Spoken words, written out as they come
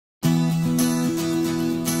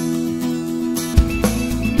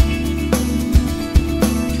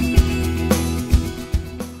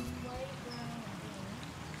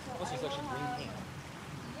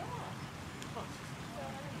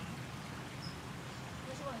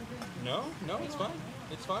No, no, it's fine.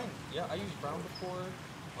 It's fine. Yeah, I used brown before.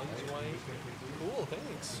 I'll use white. Cool,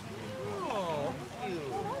 thanks. Oh, thank you.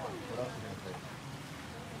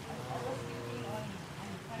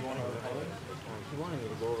 He wanted me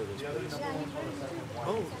to go over this.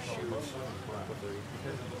 Oh, shoot.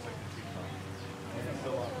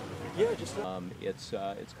 Yeah, just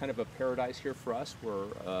it's kind of a paradise here for us.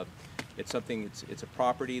 It's a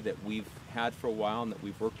property that we've had for a while and that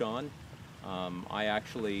we've worked on. I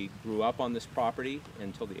actually grew up on this property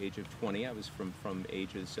until the age of 20. I was from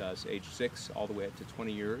age 6 all the way up to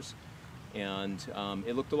 20 years. And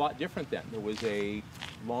it looked a lot different then. There was a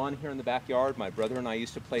lawn here in the backyard. My brother and I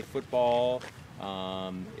used to play football.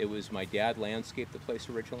 It was my dad landscaped the place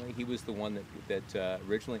originally. He was the one that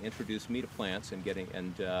originally introduced me to plants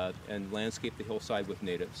and landscaped the hillside with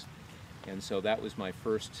natives. And so that was my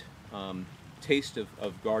first taste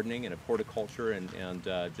of gardening and of horticulture, and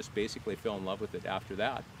just basically fell in love with it after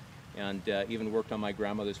that. And even worked on my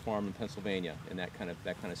grandmother's farm in Pennsylvania, and that kind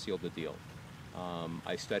of sealed the deal.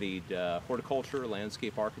 I studied horticulture,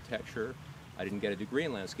 landscape architecture. I didn't get a degree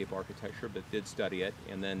in landscape architecture, but did study it,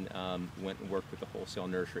 and then went and worked with the wholesale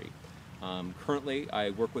nursery. Currently,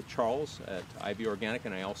 I work with Charles at Ivy Organic,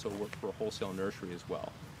 and I also work for a wholesale nursery as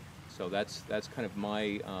well. So that's kind of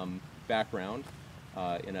my background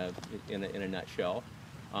in a nutshell.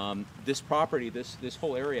 This property, this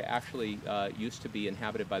whole area actually used to be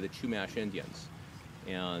inhabited by the Chumash Indians.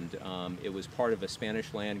 And it was part of a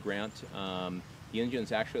Spanish land grant. The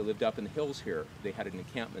Indians actually lived up in the hills here. They had an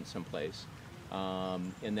encampment someplace.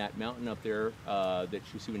 In that mountain up there that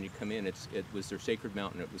you see when you come in, it was their sacred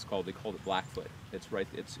mountain. They called it Blackfoot. It's right.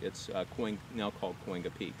 It's now called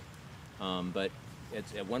Coinga Peak. But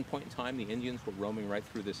at one point in time, the Indians were roaming right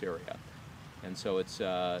through this area, and so it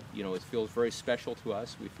feels very special to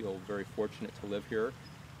us. We feel very fortunate to live here.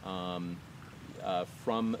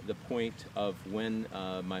 From the point of when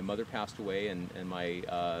my mother passed away and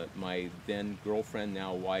my then girlfriend,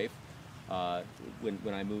 now wife,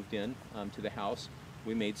 when I moved in to the house,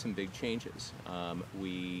 we made some big changes.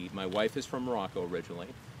 My wife is from Morocco originally,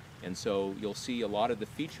 and so you'll see a lot of the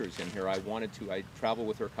features in here. I traveled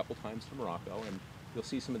with her a couple times to Morocco, and you'll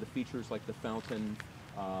see some of the features like the fountain,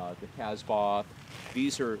 the Casbah.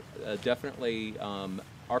 These are definitely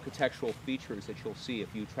architectural features that you'll see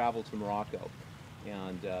if you travel to Morocco.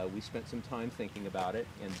 And we spent some time thinking about it,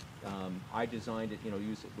 and I designed it,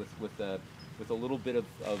 use it with a little bit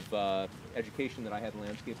of education that I had in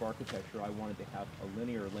landscape architecture. I wanted to have a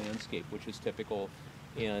linear landscape, which is typical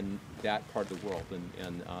in that part of the world.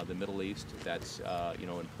 In the Middle East, that's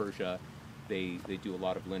in Persia, they do a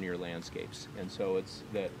lot of linear landscapes, and so it's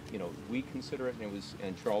that we consider it,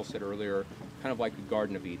 and Charles said earlier, kind of like the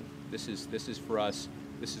Garden of Eden. This is for us.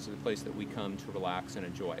 This is the place that we come to relax and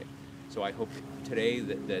enjoy. So I hope today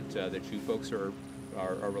that you folks are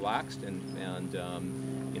relaxed and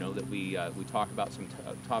that we talk about some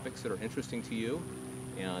topics that are interesting to you,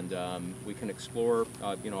 and we can explore.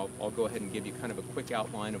 I'll go ahead and give you kind of a quick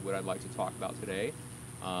outline of what I'd like to talk about today.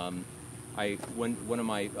 One of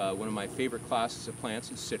my favorite classes of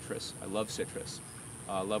plants is citrus. I love citrus.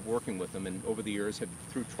 I love working with them, and over the years,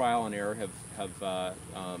 through trial and error, have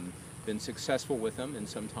been successful with them, and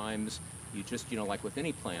sometimes. You just, like with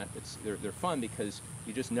any plant, they're fun because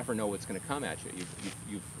you just never know what's going to come at you.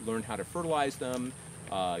 You've learned how to fertilize them,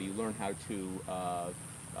 you learn how to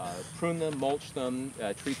prune them, mulch them,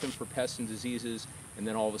 treat them for pests and diseases, and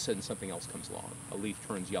then all of a sudden something else comes along. A leaf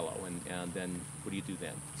turns yellow, and then what do you do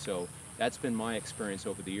then? So that's been my experience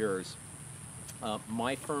over the years.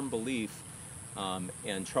 My firm belief,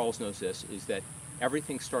 and Charles knows this, is that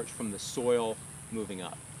everything starts from the soil moving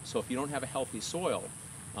up. So if you don't have a healthy soil,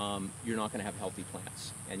 you're not going to have healthy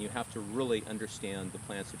plants, and you have to really understand the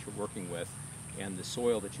plants that you're working with and the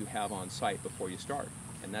soil that you have on site before you start.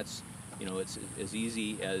 And that's, it's as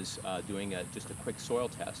easy as doing just a quick soil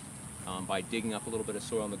test by digging up a little bit of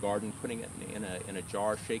soil in the garden, putting it in a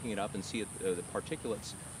jar, shaking it up, and see the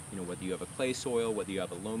particulates. Whether you have a clay soil, whether you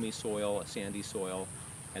have a loamy soil, a sandy soil,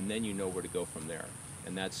 and then you know where to go from there.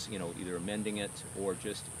 And that's either amending it or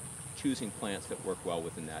just choosing plants that work well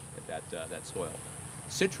within that soil.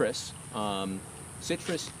 Citrus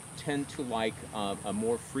tend to like a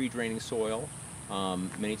more free-draining soil.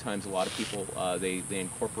 Many times, a lot of people they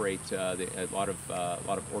incorporate a lot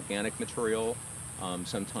of organic material.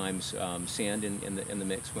 Sometimes sand in the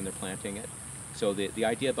mix when they're planting it. So the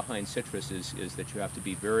idea behind citrus is that you have to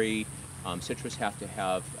be very. Citrus have to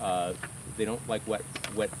have. They don't like wet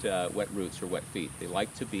roots or wet feet. They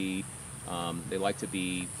like to be kind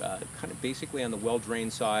of basically on the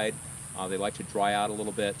well-drained side. They like to dry out a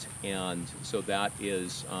little bit, and so that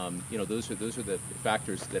is, you know, those are the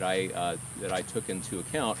factors that I took into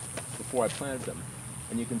account before I planted them.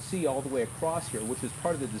 And you can see all the way across here, which is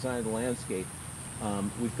part of the design of the landscape.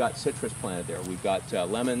 We've got citrus planted there. We've got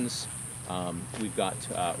lemons. We've got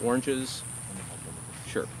oranges.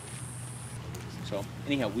 Sure. So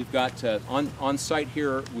anyhow, we've got on site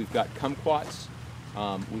here. We've got kumquats.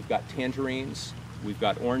 We've got tangerines. We've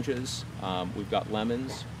got oranges, we've got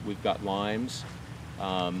lemons, we've got limes.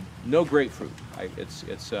 No grapefruit.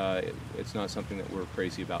 It's not something that we're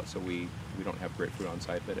crazy about, so we don't have grapefruit on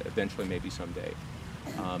site, but eventually maybe someday.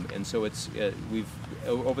 And so we've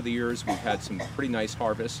over the years we've had some pretty nice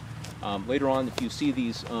harvests. Later on, if you see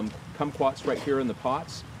these kumquats right here in the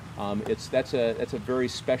pots, that's a very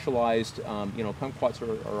specialized. You know, kumquats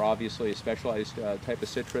are obviously a specialized type of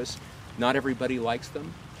citrus. Not everybody likes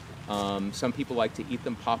them. Some people like to eat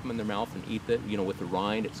them, pop them in their mouth and eat it, you know, with the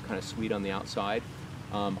rind. It's kind of sweet on the outside.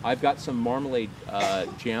 I've got some marmalade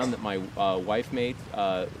jam that my wife made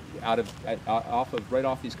right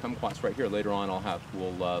off these kumquats right here. Later on,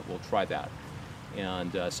 we'll try that.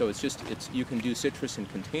 And so you can do citrus in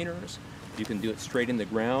containers. You can do it straight in the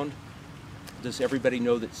ground. Does everybody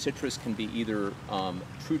know that citrus can be either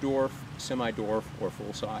true dwarf, semi-dwarf, or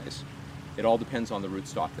full size? It all depends on the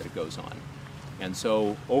rootstock that it goes on. And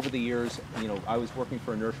so over the years, you know, I was working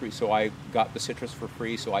for a nursery, so I got the citrus for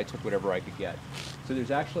free, so I took whatever I could get. So there's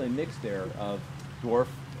actually a mix there of dwarf,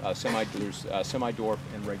 semi-dwarf,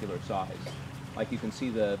 and regular size. Like you can see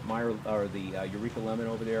the Eureka lemon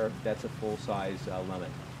over there, that's a full-size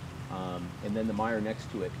lemon. And then the Meyer next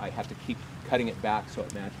to it, I have to keep cutting it back so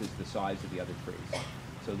it matches the size of the other trees.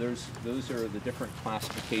 So those are the different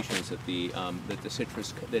classifications that the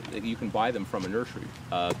citrus that you can buy them from a nursery.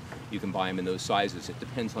 You can buy them in those sizes. It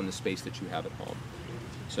depends on the space that you have at home.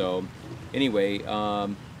 So anyway,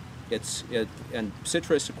 and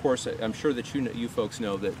citrus, of course, I'm sure that you folks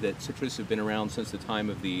know that citrus have been around since the time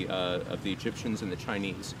of the Egyptians and the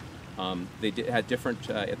Chinese. They had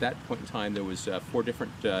different at that point in time. There was 4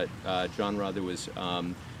 different genera. There was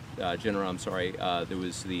there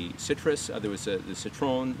was the citrus, there was the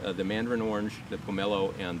citron, the mandarin orange, the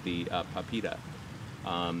pomelo, and the papita.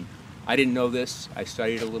 I didn't know this. I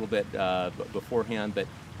studied a little bit beforehand, but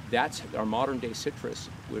that's our modern day citrus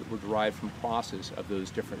were derived from crosses of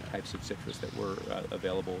those different types of citrus that were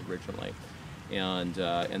available originally. And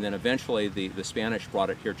then eventually the Spanish brought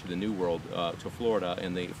it here to the New World, to Florida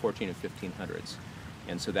in the 14 and 1500s.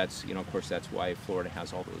 And so that's, you know, of course, that's why Florida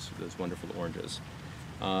has all those wonderful oranges.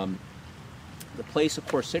 The place, of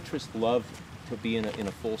course, citrus love to be in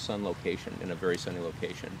a full sun location, in a very sunny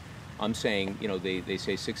location. I'm saying, you know, they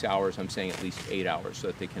say 6 hours. I'm saying at least 8 hours, so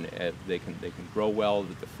that they can grow well,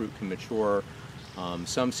 that the fruit can mature.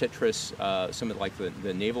 Some citrus, some like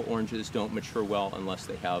the navel oranges, don't mature well unless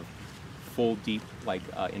they have full, deep,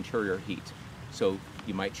 interior heat. So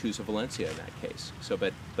you might choose a Valencia in that case. So,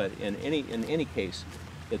 but in any case,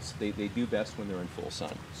 they do best when they're in full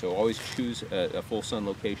sun. So always choose a full sun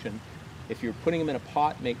location. If you're putting them in a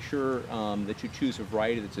pot, make sure that you choose a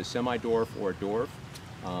variety that's a semi-dwarf or a dwarf.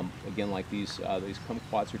 Again, like these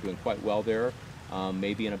kumquats are doing quite well there.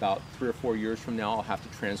 Maybe in about 3 or 4 years from now, I'll have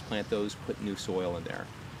to transplant those, put new soil in there.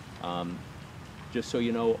 Just so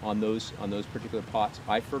you know, on those particular pots,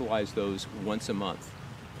 I fertilize those once a month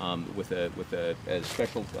with a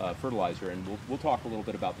special fertilizer, and we'll talk a little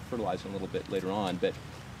bit about the fertilizer a little bit later on. But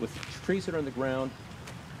with trees that are in the ground,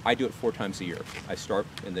 I do it 4 times a year. I start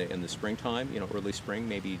in the springtime, you know, early spring,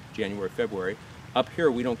 maybe January, February. Up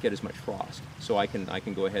here, we don't get as much frost, so I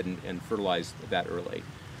can go ahead and fertilize that early.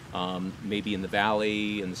 Maybe in the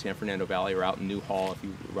valley, in the San Fernando Valley, or out in Newhall, if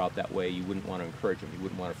you were out that way, you wouldn't want to encourage them. You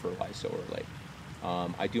wouldn't want to fertilize so early.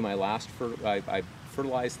 I do my last I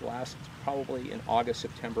fertilize the last probably in August,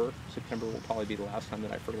 September. September will probably be the last time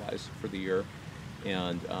that I fertilize for the year,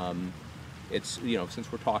 and it's, you know,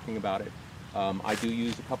 since we're talking about it, I do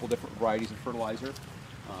use a couple different varieties of fertilizer.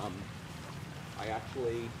 I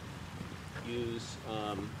actually use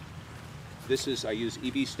I use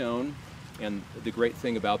EB Stone, and the great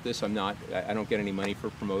thing about this, I don't get any money for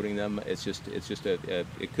promoting them. It's just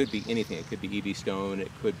it could be anything. It could be EB Stone,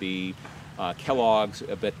 it could be Kellogg's,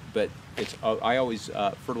 but I always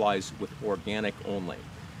fertilize with organic only.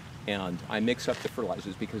 And I mix up the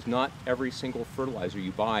fertilizers because not every single fertilizer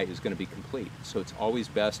you buy is going to be complete. So it's always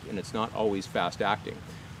best, and it's not always fast acting.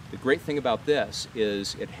 The great thing about this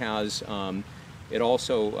is it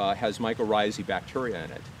also has mycorrhizae bacteria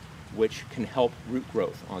in it, which can help root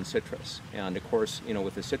growth on citrus. And of course, you know,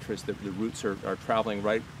 with the citrus, the roots are traveling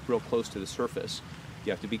right real close to the surface.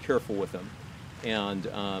 You have to be careful with them. and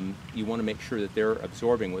you want to make sure that they're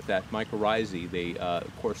absorbing with that mycorrhizae. They,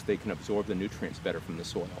 of course, they can absorb the nutrients better from the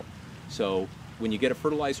soil. So when you get a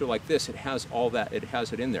fertilizer like this, it has all that. It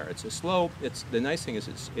has it in there. It's a slow. The nice thing is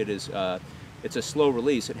it's a slow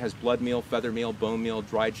release. It has blood meal, feather meal, bone meal,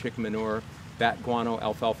 dried chicken manure, bat guano,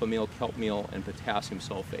 alfalfa meal, kelp meal, and potassium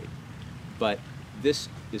sulfate. But this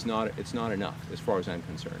is not. It's not enough as far as I'm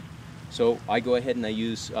concerned. So I go ahead and I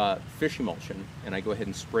use fish emulsion, and I go ahead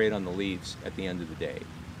and spray it on the leaves at the end of the day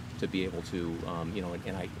to be able to, you know,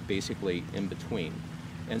 and I basically in between.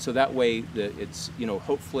 And so that way, it's, you know,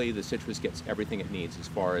 hopefully the citrus gets everything it needs as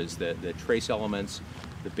far as the trace elements,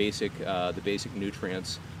 the basic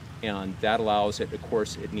nutrients, and that allows it. Of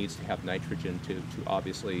course, it needs to have nitrogen to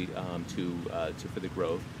obviously for the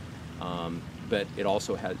growth, but it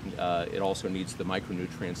also needs the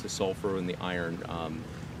micronutrients, the sulfur and the iron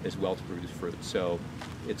as well to produce fruit. So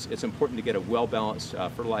it's important to get a well-balanced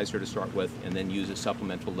fertilizer to start with, and then use a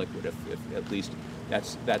supplemental liquid. If at least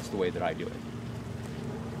that's the way that I do it.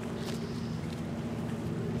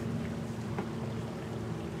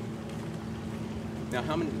 Now,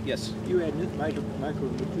 how many? Yes. You add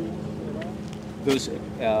micronutrients at all? Those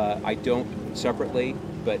I don't separately,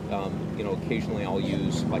 but you know, occasionally I'll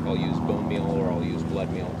use bone meal or I'll use blood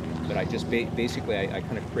meal. But I just basically I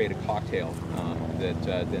kind of create a cocktail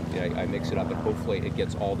that I mix it up, and hopefully it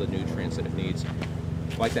gets all the nutrients that it needs.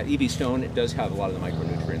 Like that EB Stone, it does have a lot of the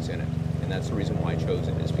micronutrients in it, and that's the reason why I chose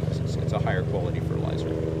it, is because it's a higher quality fertilizer.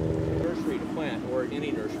 Nursery to plant, or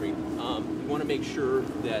any nursery, you want to make sure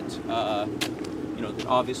that you know, that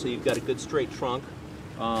obviously you've got a good straight trunk.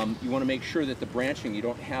 You want to make sure that the branching, you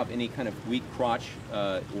don't have any kind of weak crotch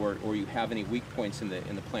or you have any weak points in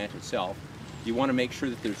the plant itself. You want to make sure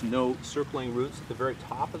that there's no circling roots at the very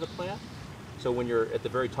top of the plant. So when you're at the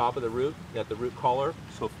very top of the root, at the root collar,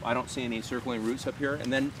 so I don't see any circling roots up here.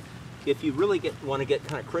 And then if you really want to get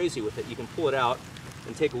kind of crazy with it, you can pull it out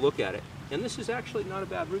and take a look at it. And this is actually not a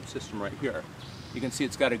bad root system right here. You can see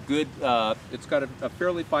it's got a good, it's got a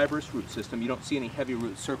fairly fibrous root system. You don't see any heavy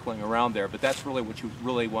roots circling around there, but that's really what you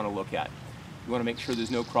really want to look at. You want to make sure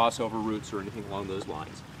there's no crossover roots or anything along those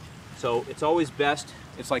lines. So it's always best,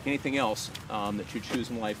 it's like anything else that you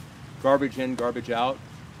choose in life, garbage in, garbage out.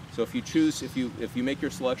 So if you choose, if you make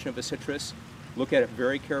your selection of a citrus, look at it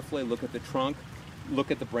very carefully, look at the trunk,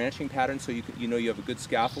 look at the branching pattern so you know you have a good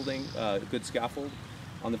scaffolding, good scaffold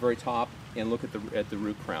on the very top, and look at the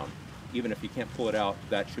root crown. Even if you can't pull it out,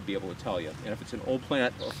 that should be able to tell you. And if it's an old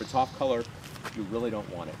plant or if it's off color, you really don't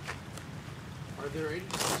want it. Are there any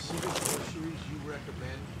specific nurseries you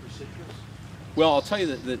recommend for citrus? Well, I'll tell you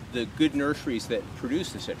that the good nurseries that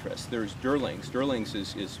produce the citrus, there's Durling's. Durling's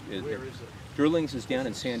is Where is it? Durling's is down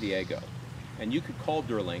in San Diego. And you could call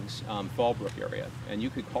Durling's, Fallbrook area, and you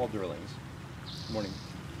could call Durling's, morning,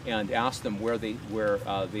 and ask them where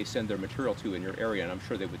they send their material to in your area, and I'm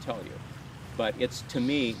sure they would tell you. But it's, to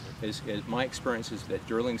me, my experience is that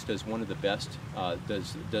Durling's does one of the best,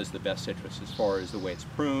 does the best citrus as far as the way it's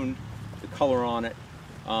pruned, the color on it.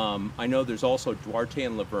 I know there's also Duarte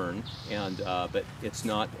and Laverne, and but it's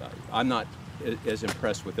not. I'm not as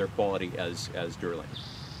impressed with their quality as Durling.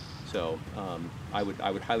 So I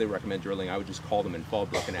would highly recommend Durling. I would just call them in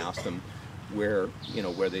Fallbrook and ask them where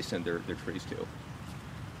they send their trees to.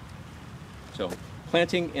 So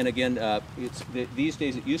planting, and again, these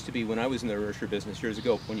days it used to be when I was in the nursery business years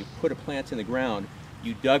ago. When you put a plant in the ground,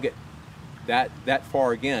 you dug it that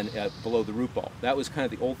far again below the root ball. That was kind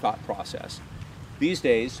of the old thought process. These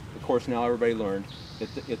days, of course, now everybody learned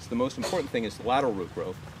that it's the most important thing is the lateral root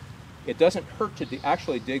growth. It doesn't hurt to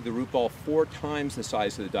actually dig the root ball 4 times the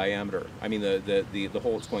size of the diameter. I mean, the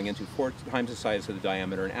hole it's going into 4 times the size of the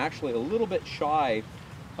diameter, and actually a little bit shy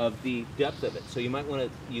of the depth of it. So you might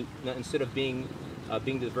want to, instead of being to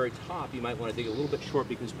the very top, you might want to dig a little bit short,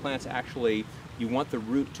 because plants actually, you want the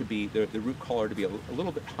root to be, the root collar to be a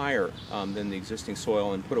little bit higher than the existing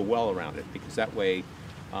soil, and put a well around it, because that way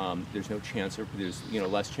there's no chance, or there's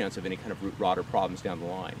less chance of any kind of root rot or problems down the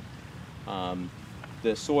line.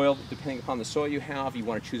 The soil, depending upon the soil you have, you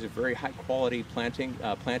want to choose a very high quality planting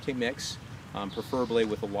mix, preferably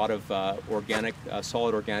with a lot of organic,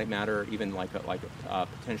 solid organic matter, even like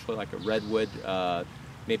potentially like a redwood,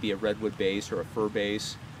 maybe a redwood base or a fir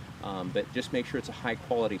base. But just make sure it's a high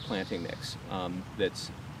quality planting mix.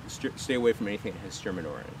 Stay away from anything that has steer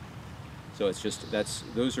manure in it. So it's just,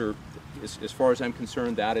 those are, as far as I'm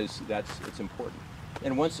concerned, it's important.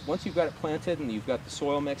 And once you've got it planted and you've got the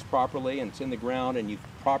soil mixed properly and it's in the ground and you've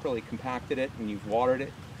properly compacted it and you've watered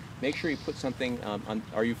it, make sure you put something on.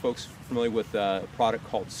 Are you folks familiar with a product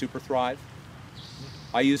called Super Thrive?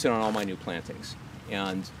 I use it on all my new plantings,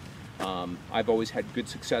 and I've always had good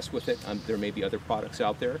success with it. There may be other products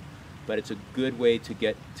out there, but it's a good way to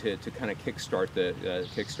get to kind of kickstart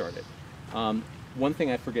it. One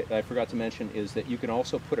thing I forgot to mention is that you can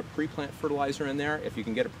also put a pre-plant fertilizer in there. If you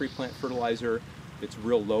can get a pre-plant fertilizer that's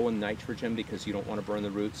real low in nitrogen because you don't want to burn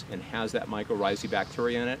the roots and has that mycorrhizae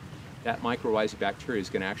bacteria in it, that mycorrhizae bacteria is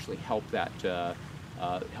going to actually help that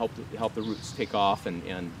help the roots take off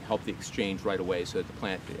and help the exchange right away so that the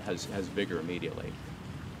plant has vigor immediately.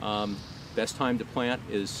 Best time to plant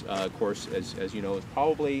is, of course, as you know, is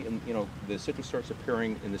probably, the citrus starts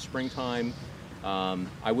appearing in the springtime.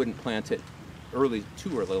 I wouldn't plant it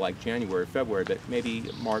too early, like January, February, but maybe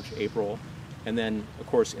March, April, and then, of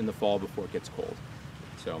course, in the fall before it gets cold.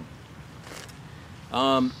 So,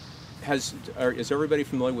 is everybody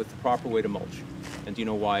familiar with the proper way to mulch? And do you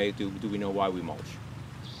know why? Do we know why we mulch?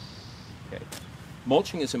 Okay.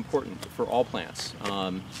 Mulching is important for all plants,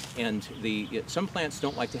 and some plants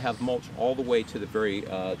don't like to have mulch all the way to the very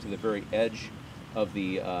edge of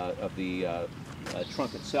the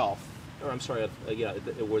trunk itself. Or I'm sorry,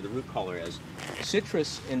 where the root collar is.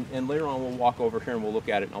 Citrus, and later on we'll walk over here and we'll look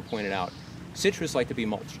at it and I'll point it out. Citrus like to be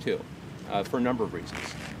mulched too, for a number of reasons.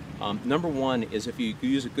 Number one is if you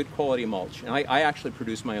use a good quality mulch, and I actually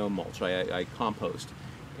produce my own mulch. I compost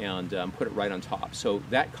and put it right on top. So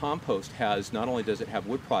that compost has, not only does it have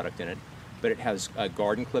wood product in it, but it has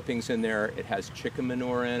garden clippings in there, it has chicken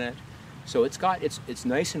manure in it. So it's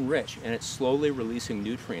nice and rich, and it's slowly releasing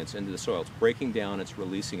nutrients into the soil. It's breaking down, it's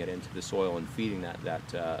releasing it into the soil and feeding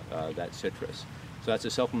that citrus. So that's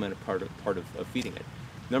a supplemental part of feeding it.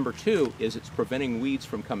 Number two is it's preventing weeds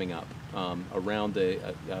from coming up around the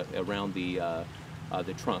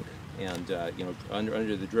trunk and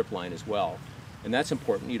under the drip line as well. And that's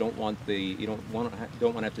important. You don't want to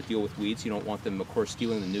have to deal with weeds. You don't want them, of course,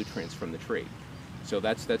 stealing the nutrients from the tree. So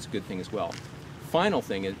that's a good thing as well. Final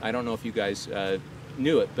thing is, I don't know if you guys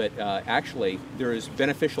knew it, but actually there is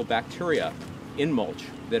beneficial bacteria in mulch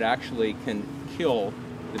that actually can kill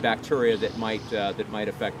the bacteria that might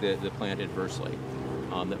affect the plant adversely,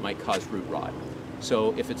 that might cause root rot.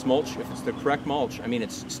 So if it's mulch, if it's the correct mulch, I mean,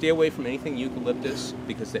 stay away from anything eucalyptus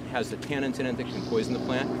because it has the tannins in it that can poison the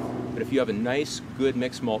plant. But if you have a nice, good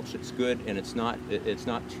mixed mulch that's good and it's not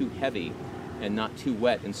too heavy and not too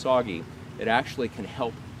wet and soggy, it actually can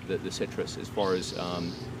help the citrus as far as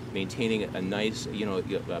maintaining a nice,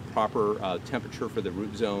 a proper temperature for the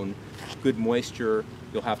root zone, good moisture.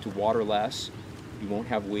 You'll have to water less. You won't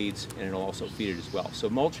have weeds, and it'll also feed it as well. So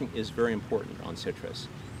mulching is very important on citrus,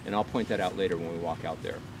 and I'll point that out later when we walk out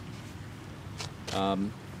there.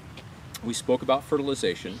 We spoke about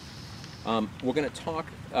fertilization. We're going to talk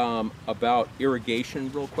about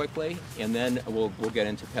irrigation real quickly, and then we'll get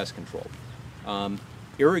into pest control.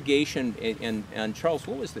 Irrigation, and Charles,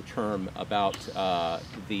 what was the term about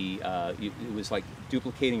it was like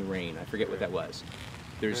duplicating rain? I forget what that was.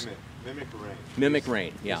 Mimic rain. Mimic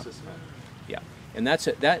rain, yeah. Yeah. And that's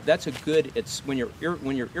a good. It's when you're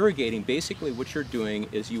irrigating. Basically, what you're doing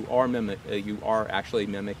is you are actually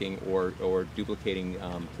mimicking or duplicating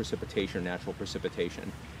precipitation, natural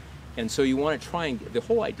precipitation. And so you want to try and. The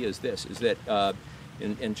whole idea is this: is that,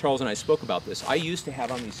 and Charles and I spoke about this. I used to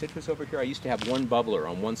have on these citrus over here. I used to have one bubbler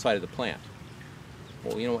on one side of the plant.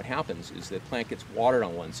 Well, you know what happens is the plant gets watered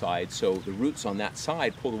on one side, so the roots on that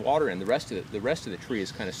side pull the water in. The rest of the tree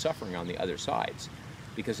is kind of suffering on the other sides,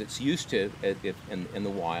 because it's used to, if in the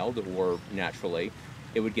wild or naturally,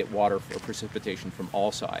 it would get water or precipitation from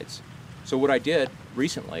all sides. So what I did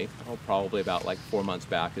recently, probably about like 4 months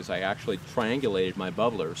back, is I actually triangulated my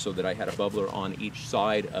bubbler so that I had a bubbler on each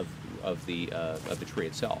side of the tree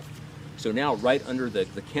itself. So now right under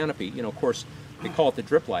the canopy, of course, they call it the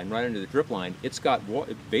drip line. Right under the drip line, it's got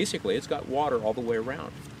water all the way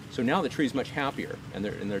around. So now the tree's much happier, and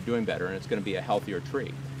they're doing better, and it's going to be a healthier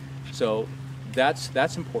tree. So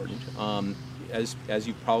that's important. As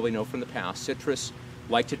you probably know from the past, citrus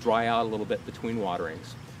like to dry out a little bit between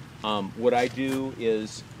waterings. What I do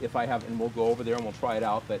is, if I have, and we'll go over there and we'll try it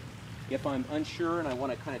out, but if I'm unsure and I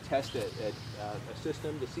want to kind of test a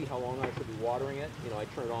system to see how long I should be watering it, I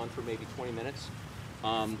turn it on for maybe 20 minutes.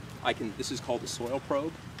 This is called the soil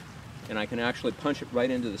probe, and I can actually punch it right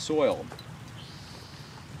into the soil,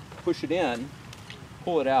 push it in,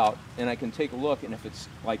 pull it out, and I can take a look, and if it's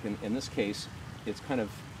like in this case, it's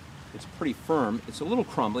pretty firm. It's a little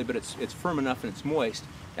crumbly, but it's firm enough and it's moist.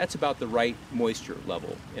 That's about the right moisture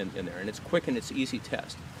level in there, and it's quick and it's easy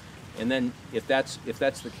test. And then if that's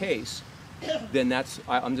the case, then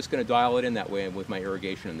I'm just going to dial it in that way with my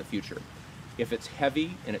irrigation in the future. If it's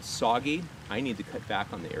heavy and it's soggy, I need to cut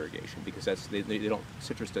back on the irrigation because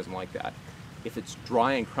citrus doesn't like that. If it's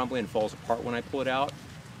dry and crumbly and falls apart when I pull it out,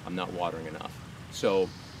 I'm not watering enough. So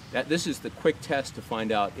this is the quick test to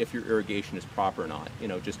find out if your irrigation is proper or not. You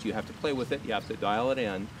know, just you have to play with it, you have to dial it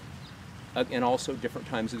in, and also different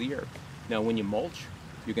times of the year. Now when you mulch,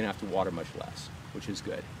 you're going to have to water much less, which is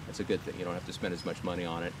good. That's a good thing. You don't have to spend as much money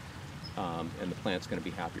on it, and the plant's going to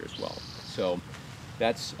be happier as well. So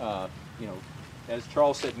that's, you know, as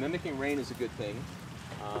Charles said, mimicking rain is a good thing.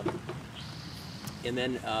 And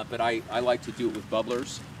then, but I like to do it with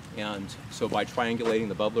bubblers, and so by triangulating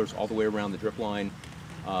the bubblers all the way around the drip line,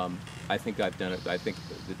 I think I've done it. I think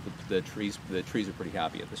the trees are pretty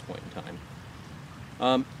happy at this point in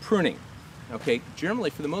time. Pruning. Okay, generally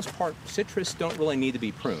for the most part, citrus don't really need to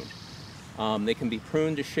be pruned. They can be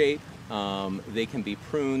pruned to shape. They can be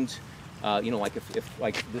pruned, you know, like if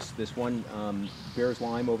like this one bear's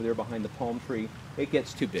lime over there behind the palm tree, it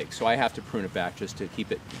gets too big, so I have to prune it back just to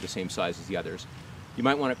keep it the same size as the others. You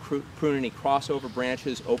might want to prune any crossover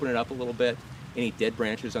branches, open it up a little bit, any dead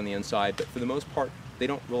branches on the inside, but for the most part, they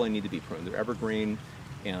don't really need to be pruned. They're evergreen,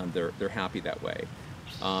 and they're happy that way.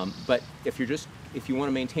 But if you want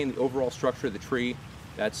to maintain the overall structure of the tree,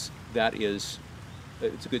 it's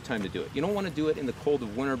a good time to do it. You don't want to do it in the cold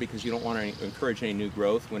of winter because you don't want to encourage any new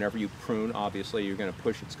growth. Whenever you prune, obviously you're going to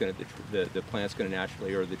push. The plant's going to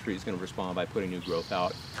naturally, or the tree's going to respond by putting new growth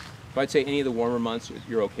out. So I'd say any of the warmer months,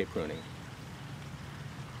 you're okay pruning.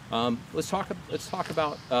 Let's talk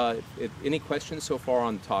about any questions so far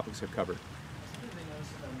on the topics I've covered.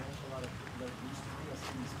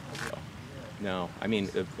 No, I mean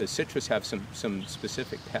citrus have some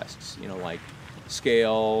specific pests, you know, like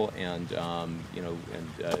scale and you know,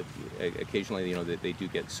 and occasionally, you know, they do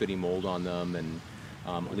get sooty mold on them, and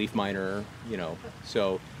leaf miner, you know.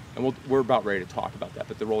 So, and we're about ready to talk about that.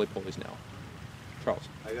 But the roly-polies now. Charles.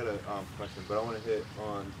 I got a question, but I want to hit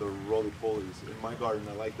on the roly-polies. In my garden,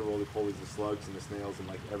 I like the roly-polies, the slugs and the snails, and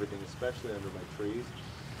like everything, especially under my trees,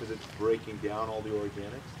 because it's breaking down all the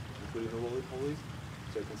organics, including the roly-polies.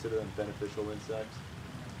 So I consider them beneficial insects.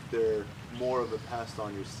 They're more of a pest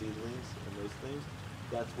on your seedlings and those things.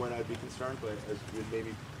 That's when I'd be concerned, but as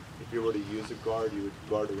maybe if you were to use a guard, you would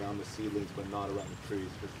guard around the seedlings, but not around the trees,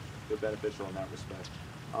 because they're beneficial in that respect.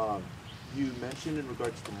 You mentioned in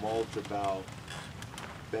regards to mulch about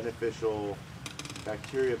beneficial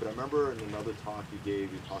bacteria, but I remember in another talk you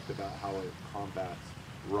gave, you talked about how it combats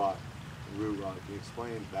rot, root rot. Can you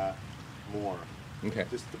explain that more? Okay.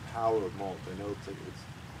 Just the power of mulch. I know it's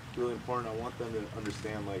really important. I want them to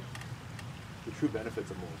understand like the true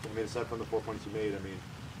benefits of mulch. I mean, aside from the 4 points you made, I mean,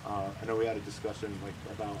 I know we had a discussion like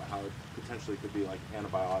about how it potentially could be like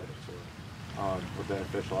antibiotics or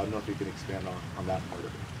beneficial. I don't know if you can expand on that part of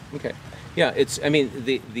it. Okay. Yeah, I mean,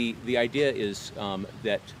 the idea is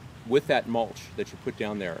that with that mulch that you put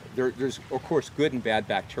down there's of course good and bad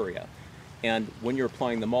bacteria, and when you're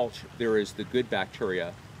applying the mulch, there is the good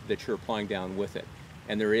bacteria that you're applying down with it,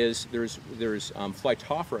 and there's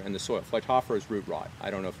Phytophthora in the soil. Phytophthora is root rot. I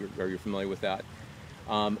don't know if you're familiar with that.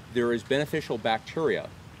 There is beneficial bacteria,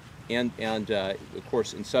 and of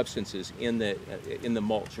course in substances in the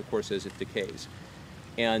mulch, of course, as it decays,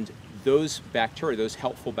 and those bacteria, those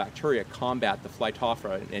helpful bacteria, combat the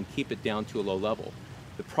Phytophthora and keep it down to a low level.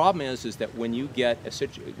 The problem is that when you get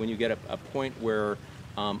a point where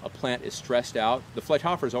a plant is stressed out, the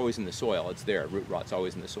Phytophthora is always in the soil. It's there. Root rot's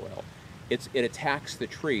always in the soil. It attacks the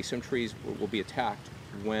tree. Some trees will be attacked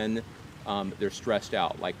when they're stressed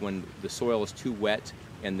out, like when the soil is too wet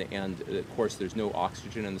and of course there's no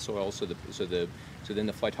oxygen in the soil. So then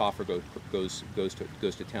the Phytophthora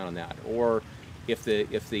goes to town on that. Or if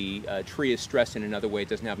the tree is stressed in another way, it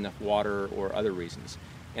doesn't have enough water or other reasons.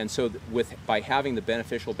 And so by having the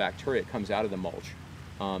beneficial bacteria, it comes out of the mulch.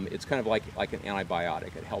 It's kind of like an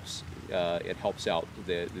antibiotic. It helps out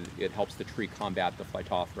it helps the tree combat the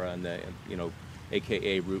Phytophthora and the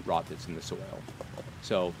AKA root rot that's in the soil.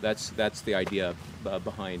 So that's the idea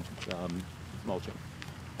behind mulching.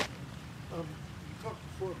 You talked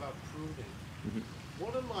before about pruning. Mm-hmm.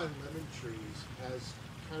 One of my lemon trees has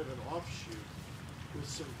kind of an offshoot with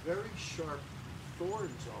some very sharp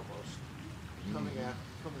thorns almost coming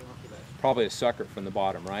off of that. Probably a sucker from the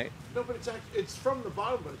bottom, right? No, but it's from the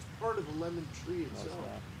bottom, but it's part of the lemon tree itself.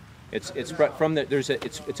 It's from the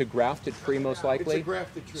it's a grafted tree most likely. It's a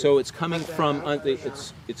grafted tree. So it's coming from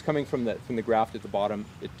it's coming from the graft at the bottom.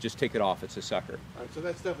 Just take it off. It's a sucker. All right, so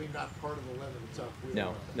that's definitely not part of the lemon itself.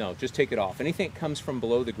 No, just take it off. Anything that comes from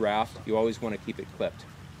below the graft, you always want to keep it clipped.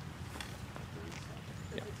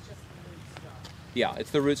 Yeah,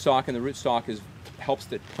 it's the rootstock, and the rootstock helps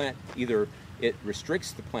the plant. Either it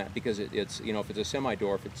restricts the plant because it's if it's a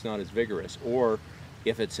semi-dwarf, it's not as vigorous, or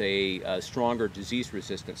if it's a stronger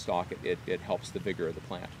disease-resistant stock, it helps the vigor of the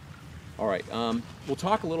plant. All right, we'll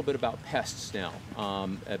talk a little bit about pests now.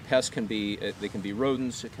 Pests can be, they can be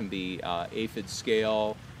rodents, it can be aphid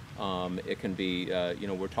scale, it can be, you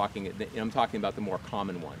know, I'm talking about the more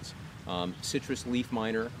common ones. Citrus leaf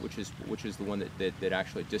miner, which is the one that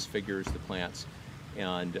actually disfigures the plants,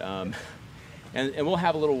 and we'll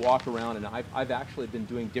have a little walk around. And I've actually been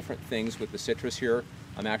doing different things with the citrus here.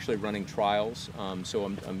 I'm actually running trials, so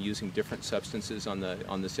I'm using different substances on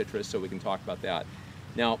the citrus, so we can talk about that.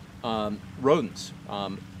 Now, rodents.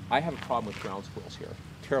 I have a problem with ground squirrels here.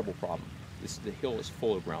 Terrible problem. The hill is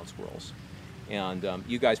full of ground squirrels, and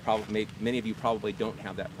you guys probably, many of you probably don't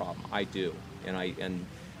have that problem. I do, and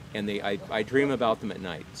I dream about them at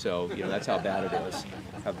night. So you know, that's how bad it is.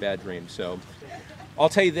 I have bad dreams. So I'll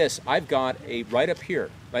tell you this: I've got a right up here.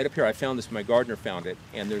 I found this. My gardener found it,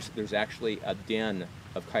 and there's actually a den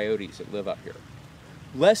of coyotes that live up here.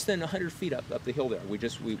 Less than 100 feet up the hill there. We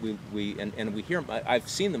hear them. I've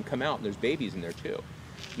seen them come out, and there's babies in there too.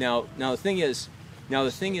 Now the thing is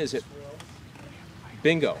that,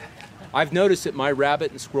 bingo, I've noticed that my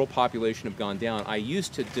rabbit and squirrel population have gone down. I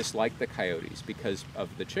used to dislike the coyotes because of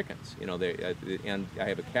the chickens, you know. And I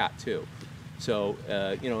have a cat too, so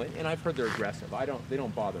you know. And I've heard they're aggressive. They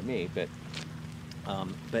don't bother me, but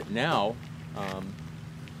now.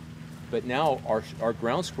 But now our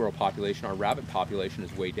ground squirrel population, our rabbit population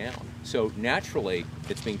is way down. So naturally,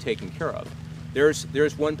 it's being taken care of.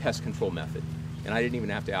 There's one pest control method, and I didn't even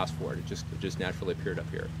have to ask for it. It just naturally appeared up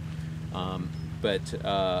here.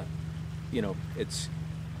 You know, it's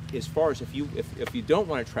as far as if you don't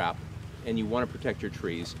want to trap and you want to protect your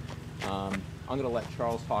trees, I'm going to let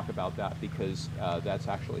Charles talk about that, because that's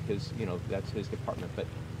actually that's his department. But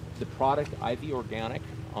the product IV Organic,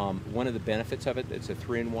 one of the benefits of it, it's a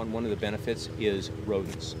 3-in-1. One of the benefits is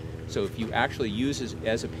rodents. So if you actually use it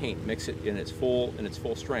as a paint, mix it in its full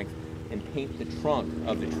strength, and paint the trunk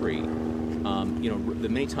of the tree, you know,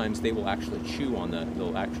 many times they will actually chew on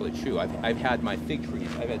they'll actually chew. I've had my fig trees.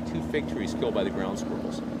 I've had 2 fig trees killed by the ground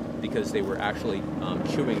squirrels because they were actually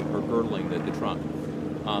chewing or girdling the trunk.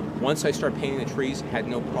 Once I started painting the trees, had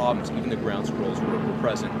no problems. Even the ground squirrels were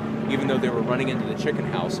present. Even though they were running into the chicken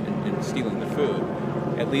house and stealing the food,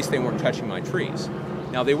 at least they weren't touching my trees.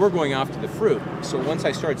 Now, they were going after the fruit, so once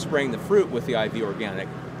I started spraying the fruit with the IV Organic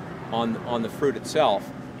on the fruit itself,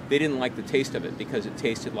 they didn't like the taste of it because it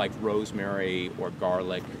tasted like rosemary or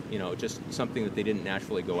garlic, you know, just something that they didn't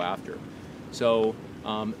naturally go after. So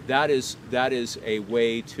that is a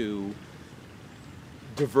way to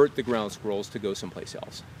divert the ground squirrels to go someplace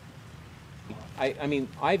else. I mean,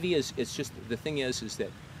 IV it's just, the thing is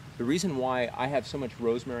that the reason why I have so much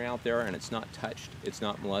rosemary out there and it's not touched, it's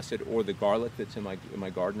not molested, or the garlic that's in my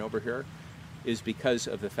garden over here, is because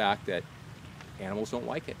of the fact that animals don't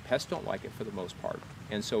like it, pests don't like it for the most part.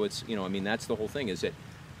 And so it's, you know, I mean, that's the whole thing, is that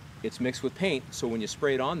it's mixed with paint, so when you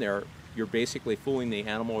spray it on there, you're basically fooling the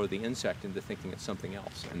animal or the insect into thinking it's something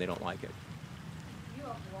else, and they don't like it. You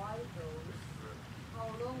apply those, how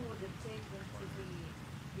long would it take them to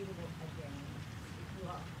be eatable again?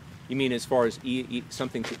 You mean as far as eat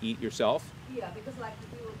something to eat yourself? Yeah, because like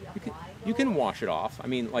if you would apply you can wash it off. I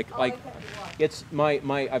mean, like it's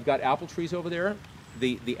I've got apple trees over there.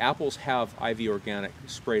 The apples have IV Organic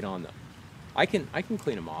sprayed on them. I can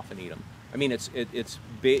clean them off and eat them. I mean,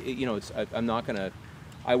 you know,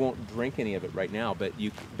 I won't drink any of it right now, but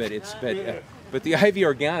the IV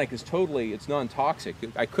Organic is totally, it's non-toxic.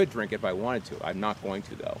 I could drink it if I wanted to. I'm not going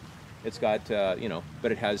to though. It's got, you know,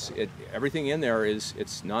 but it has, everything in there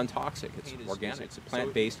it's non-toxic. It's organic. It's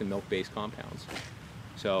plant-based and milk-based compounds.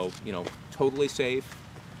 So, you know, totally safe,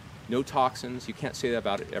 no toxins. You can't say that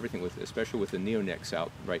about everything, especially with the neonics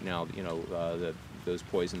out right now, you know, those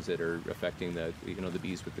poisons that are affecting the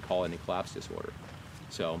bees with the colony collapse disorder.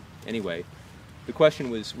 So anyway, the question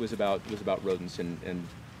was about rodents, and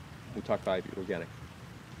we talked about IV Organic.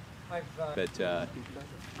 But,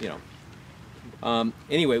 you know.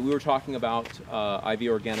 Anyway, we were talking about IV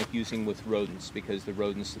Organic using with rodents, because the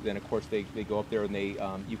rodents, then of course they go up there and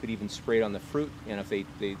you could even spray it on the fruit, and if they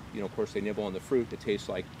you know, of course they nibble on the fruit, it tastes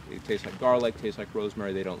like garlic, tastes like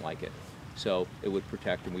rosemary. They don't like it, so it would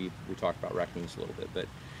protect. And we talked about raccoons a little bit, but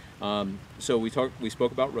so we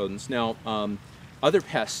spoke about rodents. Now other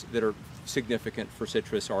pests that are significant for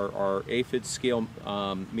citrus are aphids, scale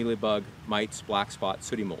mealybug, mites, black spot,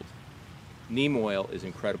 sooty mold. Neem oil is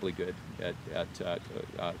incredibly good at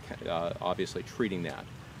obviously treating that.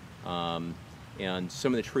 And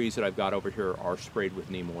some of the trees that I've got over here are sprayed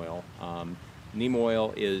with neem oil. Neem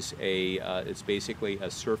oil is it's basically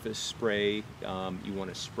a surface spray. You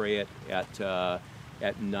want to spray it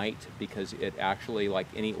at night, because it actually, like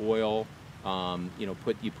any oil, You know,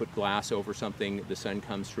 you put glass over something, the sun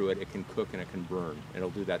comes through it, it can cook and it can burn. It'll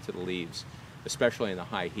do that to the leaves, especially in the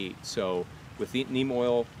high heat. So with the neem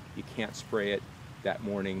oil, you can't spray it that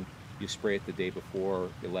morning. You spray it the day before,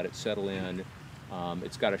 you let it settle in.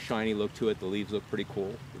 It's got a shiny look to it. The leaves look pretty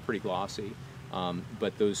cool, they're pretty glossy.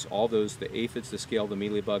 But all those, the aphids, the scale, the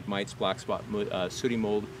mealybug, mites, black spot, sooty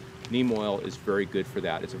mold, neem oil is very good for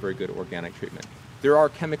that. It's a very good organic treatment. There are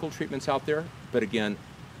chemical treatments out there, but again,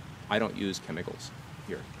 I don't use chemicals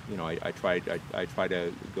here. You know, I try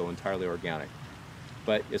to go entirely organic.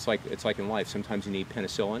 But it's like in life. Sometimes you need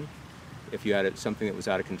penicillin. If you had something that was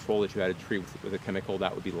out of control that you had to treat with a chemical,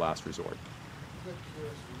 that would be the last resort. Quick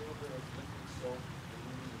curious, a little bit of liquid soap,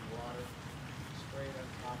 diluted in water, spray it on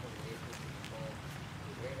top of the aphids and the bulb.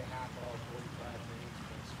 Wait a half hour, 45 minutes,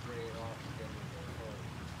 and spray it off again with the hose.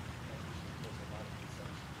 That usually kills a lot of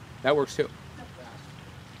insects. That works too. Fast.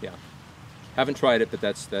 Yeah. Haven't tried it, but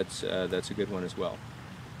that's a good one as well.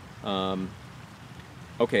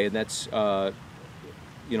 Okay, and that's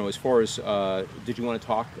you know, as far as did you want to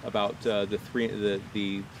talk about the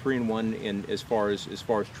 3-in-1 in as far as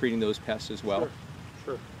treating those pests as well?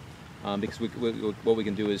 Sure. Because what we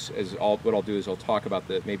can do is what I'll do is I'll talk about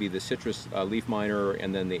maybe the citrus leaf miner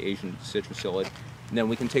and then the Asian citrus psyllid, and then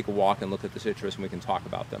we can take a walk and look at the citrus and we can talk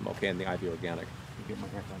about them. Okay, and the ivy organic.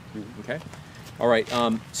 Okay. All right,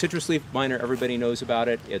 citrus leaf miner, everybody knows about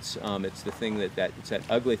it. It's the thing it's that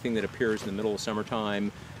ugly thing that appears in the middle of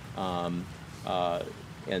summertime, and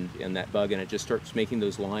that bug, and it just starts making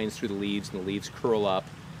those lines through the leaves, and the leaves curl up.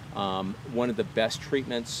 One of the best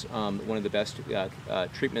treatments,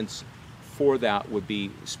 treatments for that would be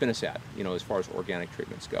spinosad. You know, as far as organic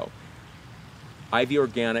treatments go. Ivy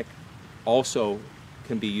organic also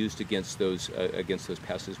can be used against those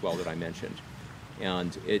pests as well that I mentioned.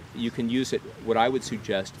 And you can use it, what I would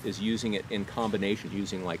suggest is using it in combination,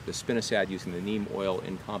 using like the spinosad, using the neem oil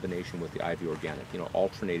in combination with the ivy organic, you know,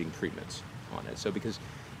 alternating treatments on it. So because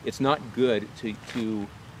it's not good to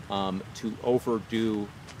overdo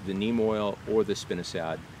the neem oil or the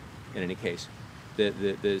spinosad in any case.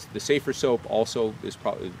 The safer soap also is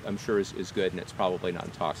probably, I'm sure is good, and it's probably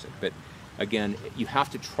not toxic. But again, you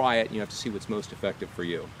have to try it and you have to see what's most effective for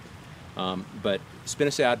you. But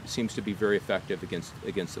spinosad seems to be very effective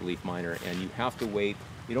against the leaf miner, and you have to wait.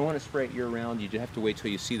 You don't want to spray it year-round. You just have to wait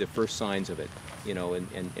till you see the first signs of it, you know, in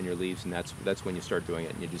your leaves, and that's when you start doing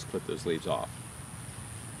it, and you just clip those leaves off.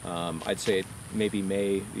 I'd say maybe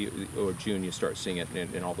May or June you start seeing it,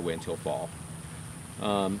 and all the way until fall.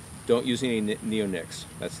 Don't use any neonics.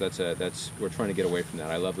 We're trying to get away from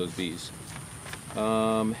that. I love those bees.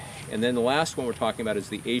 And then the last one we're talking about is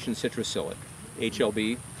the Asian citrus psyllid,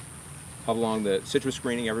 HLB. Along the citrus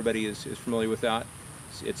screening, everybody is familiar with that.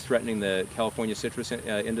 It's threatening the California citrus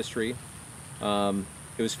industry.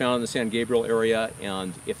 It was found in the San Gabriel area,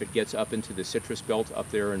 and if it gets up into the citrus belt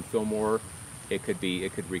up there in Fillmore, it could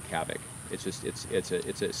wreak havoc. It's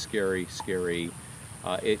a scary.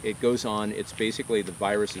 It goes on. It's basically the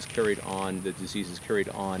virus is carried on. The disease is carried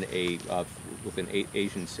on with an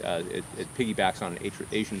Asian. It piggybacks on an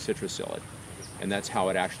Asian citrus psyllid, and that's how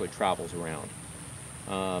it actually travels around.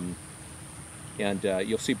 And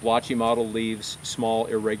you'll see blotchy mottled leaves, small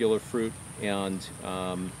irregular fruit, and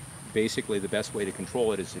basically the best way to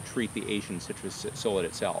control it is to treat the Asian citrus psyllid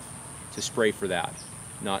itself, to spray for that.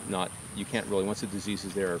 Not you can't really, once the disease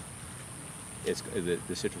is there, it's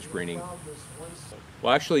the citrus greening.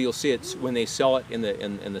 Well, actually, you'll see it when they sell it in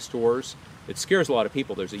the stores. It scares a lot of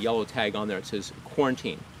people. There's a yellow tag on there. It says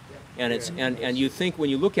quarantine, and and you think when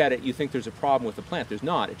you look at it, you think there's a problem with the plant. There's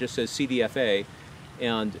not. It just says CDFA.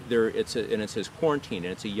 And it says quarantine,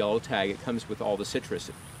 and it's a yellow tag. It comes with all the citrus.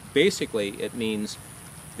 Basically, it means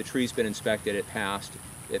the tree's been inspected, it passed,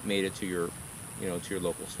 it made it to your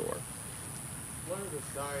local store. What are the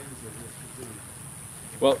signs of this disease?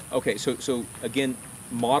 Well, okay, so again,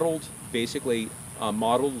 mottled, basically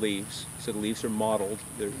mottled leaves. So the leaves are mottled,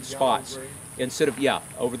 they're spots. Gray? Instead of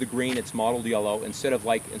over the green, it's mottled yellow. Instead of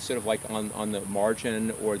like on the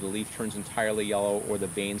margin, or the leaf turns entirely yellow, or the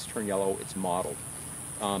veins turn yellow, it's mottled.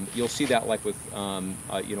 You'll see that like with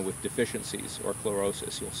with deficiencies or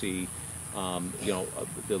chlorosis. You'll see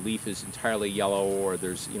the leaf is entirely yellow, or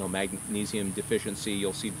there's magnesium deficiency.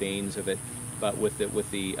 You'll see veins of it. But with the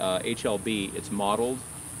HLB, it's mottled,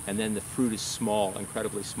 and then the fruit is small,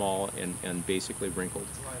 incredibly small, and basically wrinkled.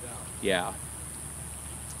 Dried out. Yeah.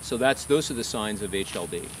 So those are the signs of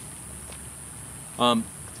HLB.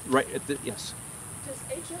 Right. Yes. Does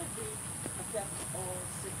HLB affect all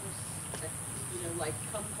citrus, like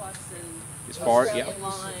kumquats and As far,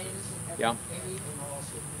 lines? Yeah.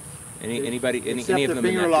 Any Any of them in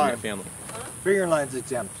finger that line. family? Finger line's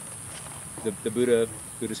exempt. The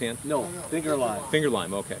Buddha's hand? No, finger lime. Finger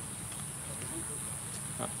lime, okay.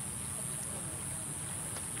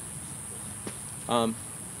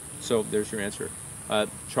 So there's your answer.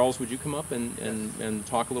 Charles, would you come up and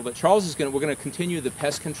talk a little bit? Charles is we're going to continue the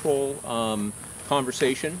pest control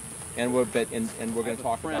conversation, and we're going to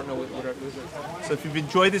talk about. So if you've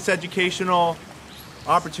enjoyed this educational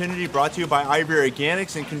opportunity brought to you by Ivory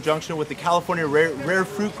Organics in conjunction with the California Rare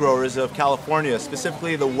Fruit Growers of California,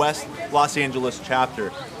 specifically the West Los Angeles chapter.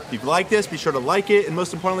 If you've liked this, be sure to like it, and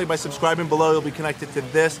most importantly, by subscribing below, you'll be connected to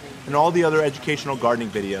this and all the other educational gardening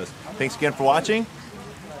videos. Thanks again for watching,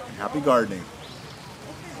 and happy gardening.